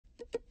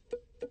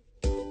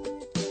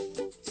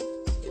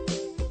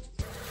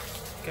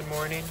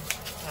morning.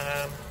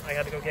 I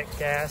got to go get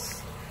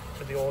gas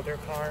for the older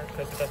car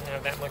because it doesn't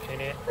have that much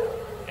in it,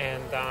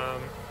 and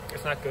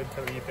it's not good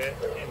to leave it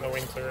in the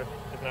winter.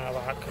 There's not a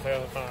lot because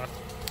of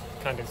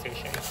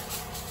condensation.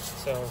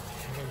 So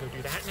I'm gonna go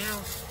do that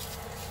now,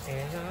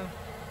 and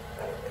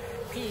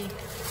P is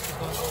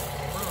going to go with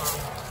my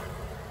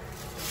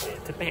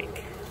mom to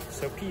bank.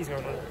 So P is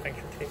going to the bank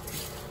today too.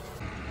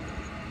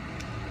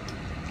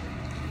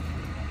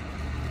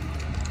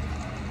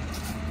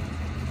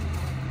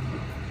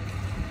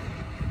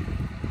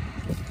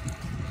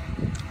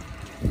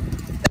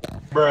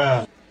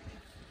 Bruh.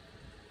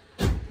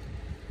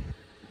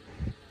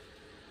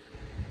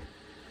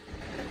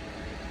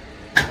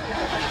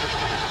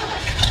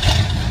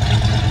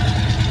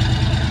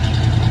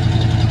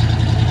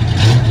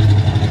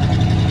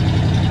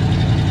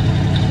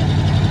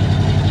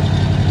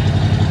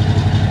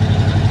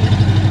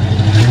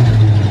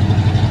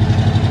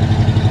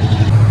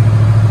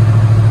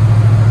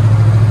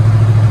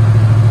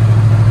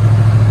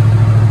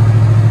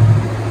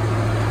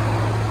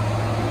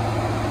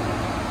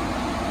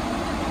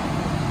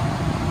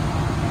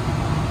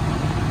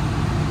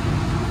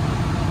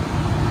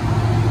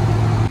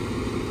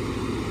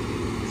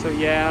 So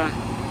yeah,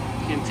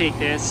 you can take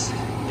this,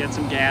 get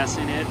some gas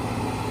in it.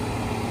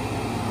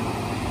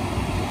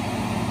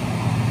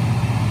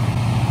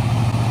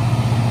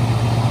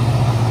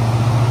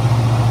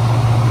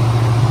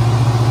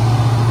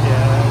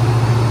 Yeah,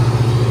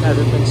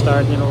 hasn't been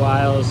starting in a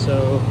while,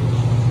 so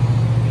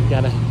you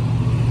gotta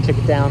kick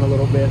it down a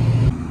little bit.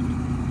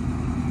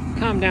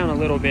 Calm down a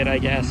little bit, I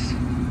guess.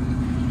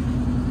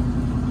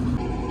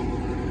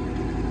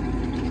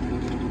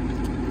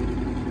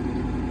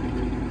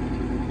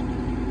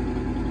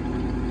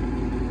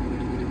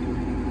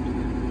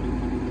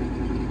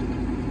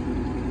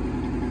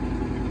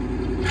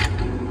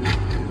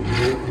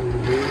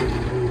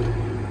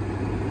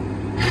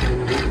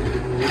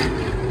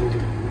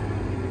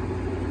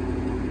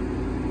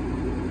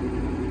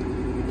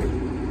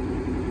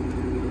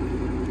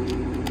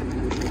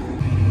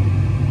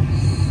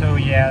 So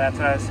yeah, that's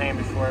what I was saying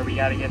before. We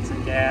gotta get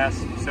some gas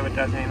so it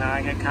doesn't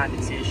get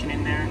condensation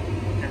in there.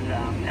 Because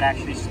it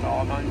actually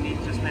stalled on me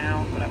just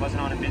now, but I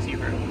wasn't on a busy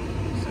road,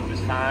 so it was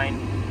fine.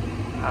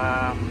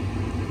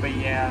 But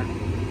yeah,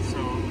 so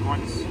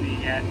once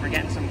we're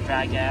getting some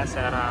dry gas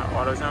at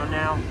AutoZone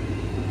now,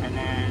 and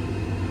then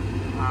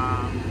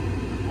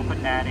we'll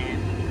put that in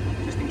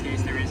just in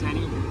case there is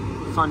any.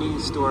 Funny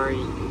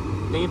story.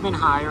 They've been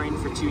hiring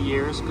for 2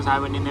 years because I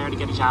went in there to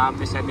get a job.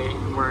 They said they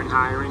weren't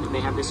hiring, and they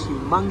have this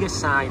humongous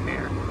sign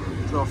there.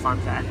 It's a little fun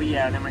fact. But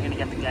yeah, then we're gonna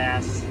get the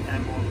gas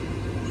and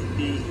we'll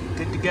be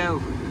good to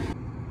go.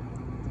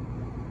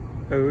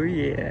 Oh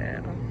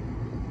yeah.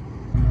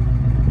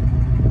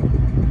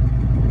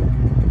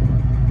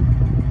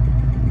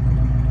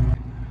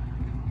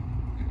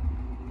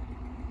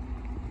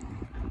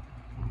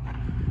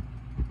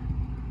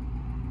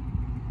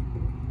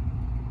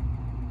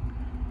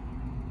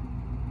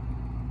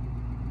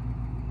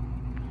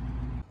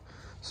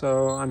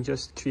 So I'm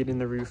just treating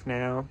the roof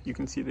now. You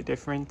can see the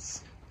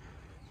difference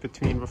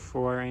between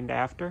before and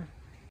after.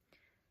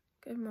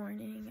 Good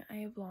morning. I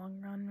have long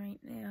run right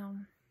now.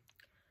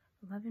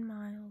 11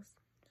 miles.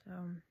 So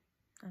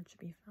that should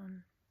be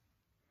fun.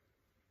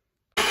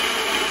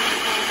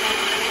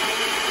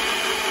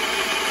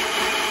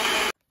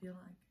 Feel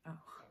like, oh.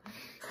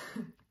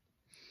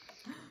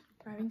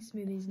 We're having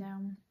smoothies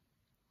now.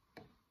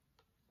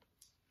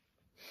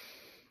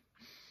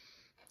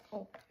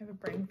 Oh, I have a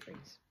brain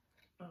freeze.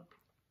 Oh.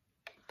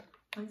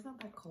 It's not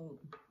that cold.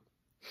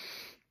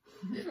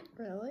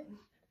 Really?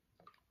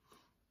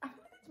 I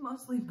think it's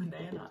mostly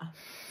banana.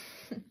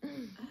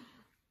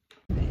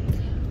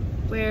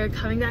 We're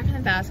coming back from the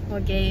basketball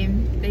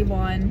game. They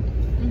won.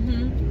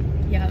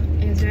 Yeah,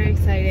 it was very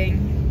exciting.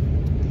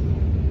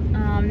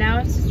 Now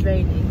it's just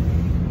raining.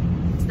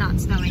 It's not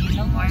snowing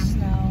anymore.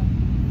 Snow.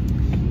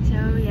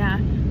 So yeah,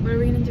 what are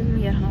we gonna do when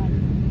we get home?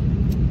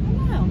 I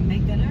don't know.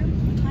 Make dinner.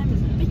 What time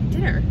is it? Make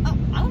dinner. Oh,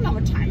 I don't know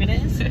what time it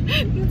is. I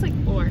think it's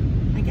like 4.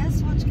 I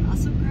guess watch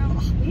Gossip Girl.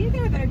 Oh, we need to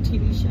get a better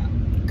TV show.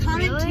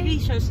 Comment Really?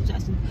 TV show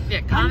suggestions.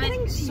 Yeah, comment. I'm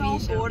getting so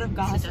TV show bored of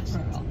Gossip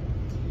suggestions. Girl.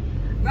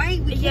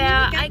 Right? We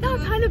Yeah, can't I even got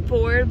get kind of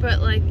bored,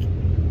 but like,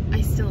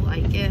 I still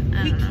like it.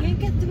 we can't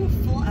get through a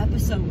full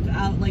episode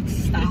without like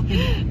stopping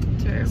it.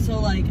 True. So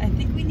like, I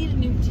think we need a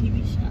new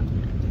TV show.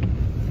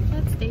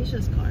 That's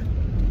Stacia's car.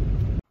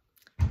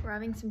 We're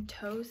having some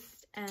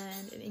toast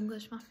and an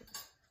English muffin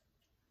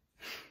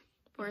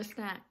for a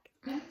snack.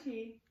 And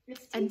tea.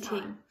 It's tea And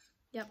tea. time.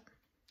 Yep.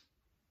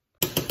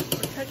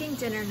 We're cooking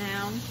dinner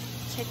now.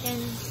 Chicken,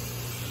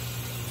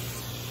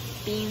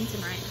 beans,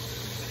 and rice.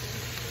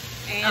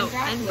 And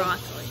and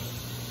broccoli.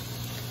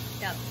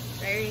 Yep.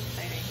 Very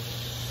exciting.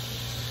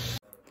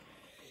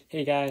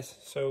 Hey guys,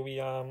 so we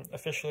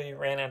officially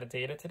ran out of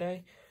data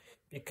today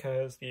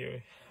because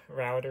the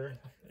router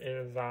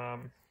is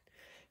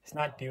it's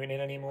not doing it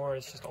anymore.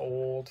 It's just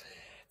old.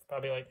 It's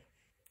probably like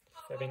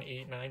 7,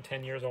 8, 9,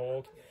 10 years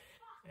old,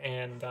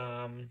 and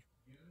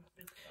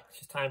it's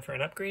just time for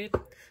an upgrade.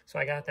 So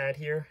I got that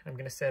here. I'm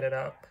gonna set it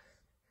up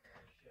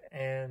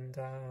And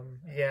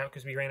yeah,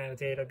 because we ran out of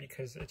data,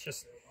 because it's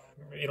just,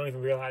 you don't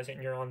even realize it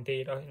and you're on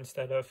data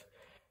instead of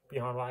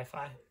being on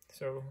Wi-Fi.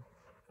 So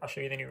I'll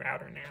show you the new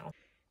router now.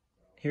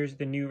 Here's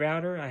the new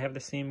router. I have the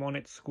same one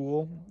at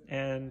school,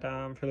 and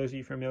for those of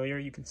you familiar,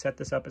 you can set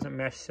this up as a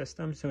mesh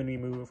system, so when we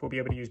move, we'll be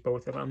able to use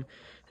both of them.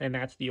 And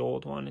that's the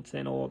old one. It's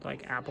an old,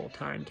 like, Apple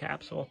time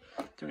capsule.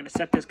 So I'm going to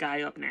set this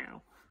guy up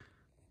now.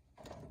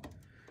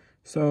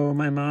 So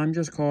my mom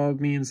just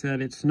called me and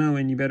said, it's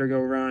snowing, you better go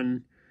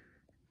run.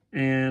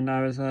 And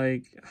I was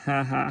like,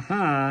 ha ha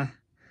ha,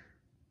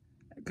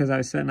 because I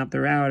was setting up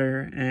the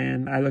router,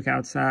 and I look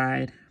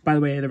outside. By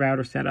the way, the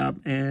router's set up,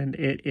 and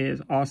it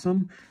is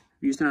awesome.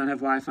 We used to not have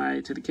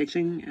Wi-Fi to the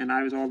kitchen, and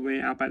I was all the way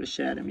out by the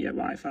shed, and we had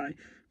Wi-Fi.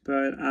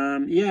 But,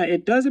 yeah,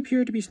 it does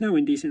appear to be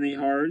snowing decently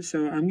hard,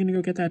 so I'm going to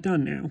go get that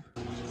done now.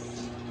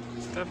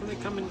 It's definitely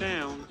coming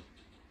down,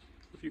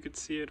 if you could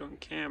see it on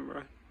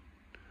camera.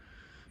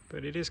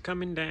 But it is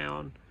coming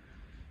down.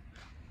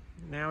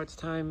 Now it's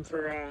time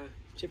for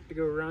Chip to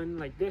go run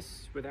like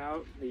this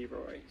without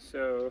Leroy.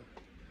 So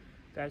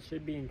that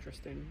should be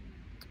interesting.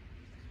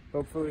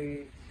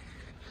 Hopefully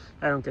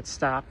I don't get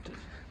stopped.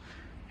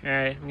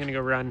 Alright, I'm gonna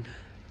go run.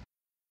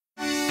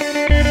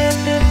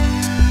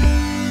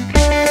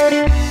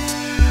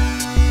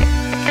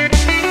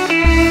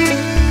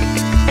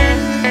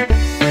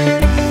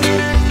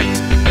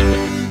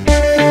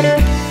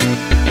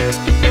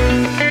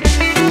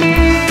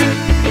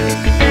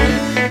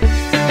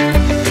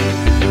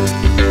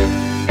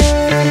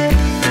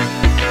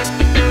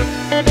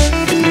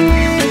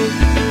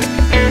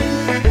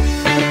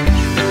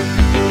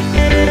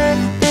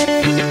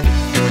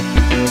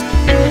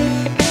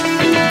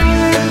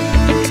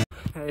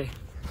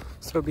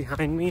 So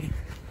behind me,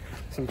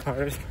 some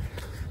cars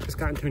just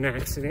got into an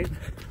accident.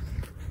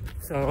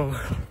 So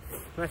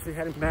I'm actually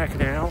heading back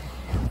now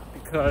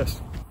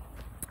because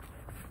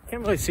I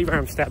can't really see where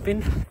I'm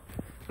stepping. I'm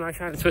not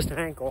trying to twist an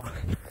ankle.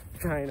 I'm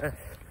trying to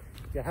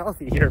get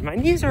healthy here. My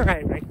knees are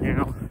right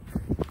now,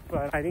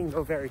 but I didn't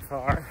go very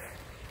far.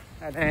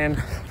 And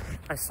then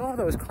I saw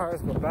those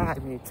cars go by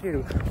me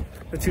too.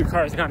 The two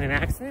cars got in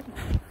an accident.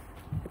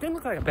 It didn't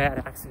look like a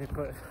bad accident,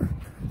 but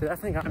they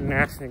definitely got in an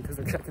accident because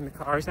they're checking the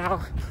cars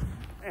out.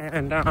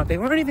 And they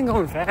weren't even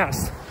going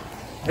fast.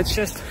 It's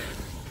just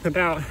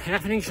about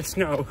half an inch of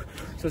snow,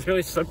 so it's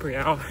really slippery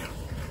out.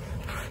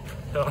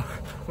 So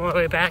I'm all the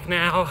way back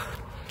now.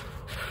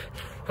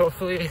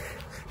 Hopefully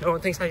no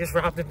one thinks I just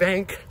robbed the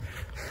bank.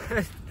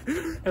 I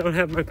don't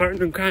have my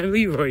partner in crime,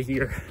 Leroy,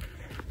 here.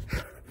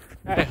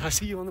 Alright, I'll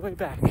see you on the way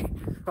back.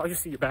 I'll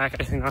just see you back,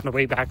 I think, on the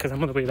way back, because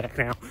I'm on the way back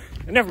now.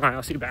 And never mind,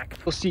 I'll see you back.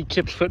 We'll see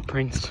Chip's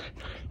footprints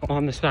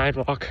on the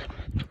sidewalk.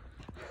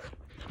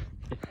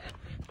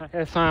 I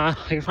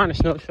can find a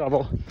snow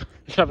shovel,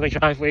 shovel the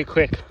driveway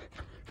quick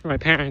for my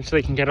parents so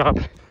they can get up,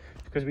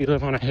 because we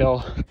live on a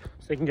hill, so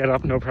they can get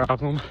up no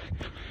problem.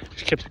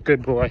 Just Chip's a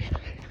good boy.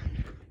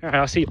 Alright,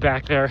 I'll see you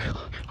back there,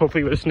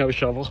 hopefully with a snow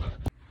shovel.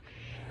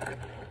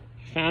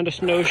 Found a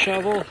snow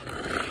shovel.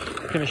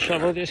 Gonna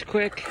shovel this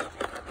quick,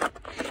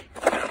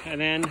 and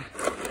then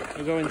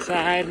we'll go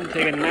inside and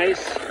take a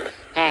nice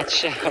hot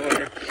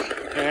shower.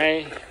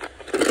 Alright.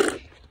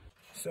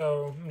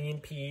 So me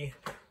and P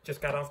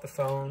just got off the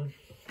phone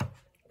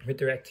with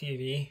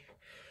DirecTV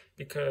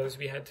because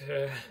we had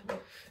to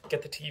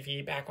get the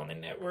TV back on the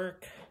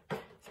network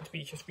since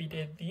we just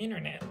redid the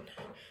internet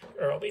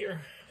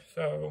earlier.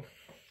 So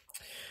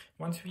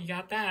once we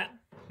got that,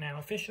 now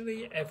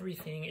officially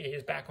everything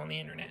is back on the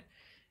internet.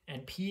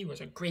 And P was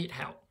a great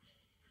help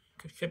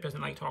because Chip doesn't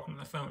like talking on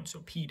the phone,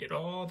 so P did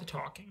all the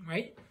talking,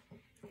 right?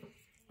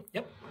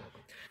 Yep.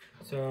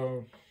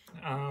 So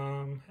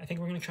I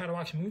think we're gonna try to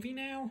watch a movie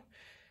now,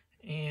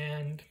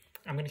 and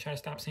I'm gonna try to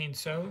stop saying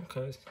so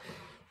because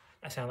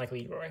I sound like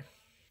Leroy.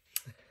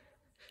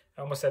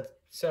 I almost said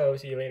so,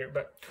 see you later,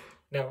 but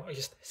no, I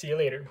just see you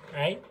later, all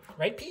right?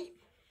 Right, P?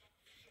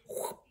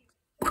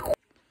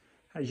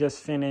 I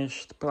just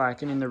finished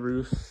blackening the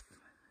roof.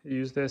 I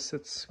use this,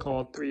 it's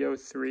called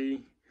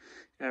 303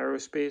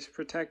 Aerospace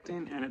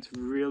Protectant, and it's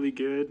really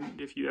good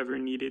if you ever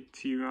needed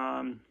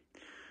to,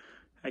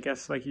 I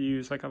guess, like,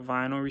 use like a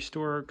vinyl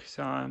restorer, because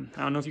I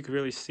don't know if you could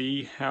really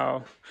see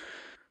how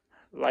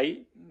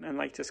light and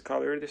like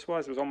discolored this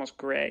was. It was almost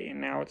gray, and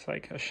now it's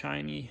like a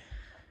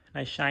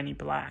nice shiny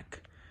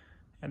black.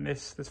 And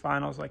this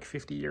vinyl is like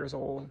 50 years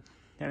old,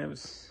 and it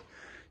was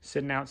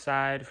sitting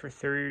outside for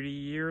 30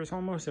 years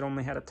almost. It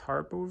only had a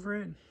tarp over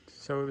it,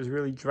 so it was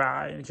really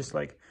dry, and it just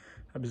like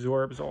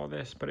absorbs all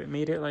this, but it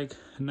made it like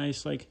a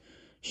nice like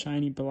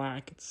shiny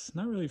black. It's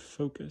not really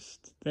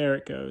focused. There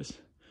it goes.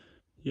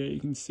 Yeah,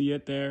 you can see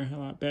it there a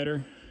lot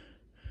better.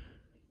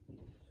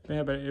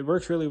 Yeah, but it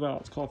works really well.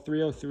 It's called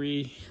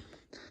 303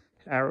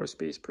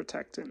 Aerospace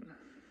Protectant.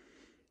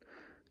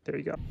 There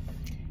you go.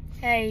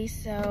 Hey,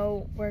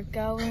 so we're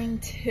going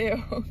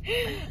to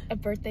a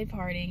birthday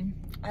party.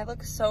 I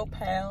look so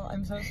pale.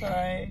 I'm so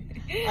sorry.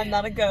 I'm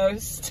not a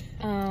ghost.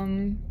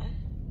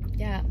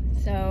 Yeah,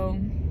 so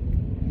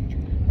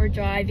we're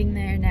driving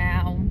there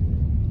now.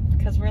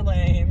 Because we're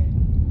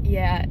lame.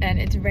 Yeah, and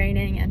it's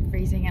raining and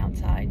freezing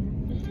outside.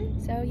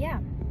 So yeah.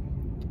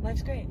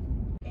 Life's great.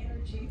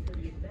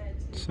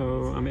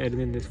 So I'm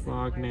editing this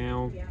vlog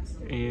now,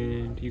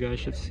 and you guys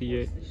should see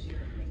it.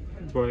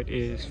 What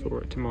is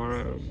for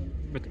tomorrow,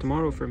 but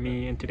tomorrow for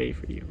me and today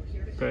for you.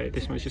 But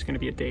this one's just gonna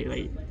be a day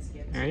late.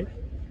 All right.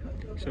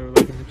 So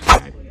like and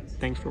subscribe.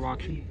 Thanks for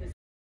watching.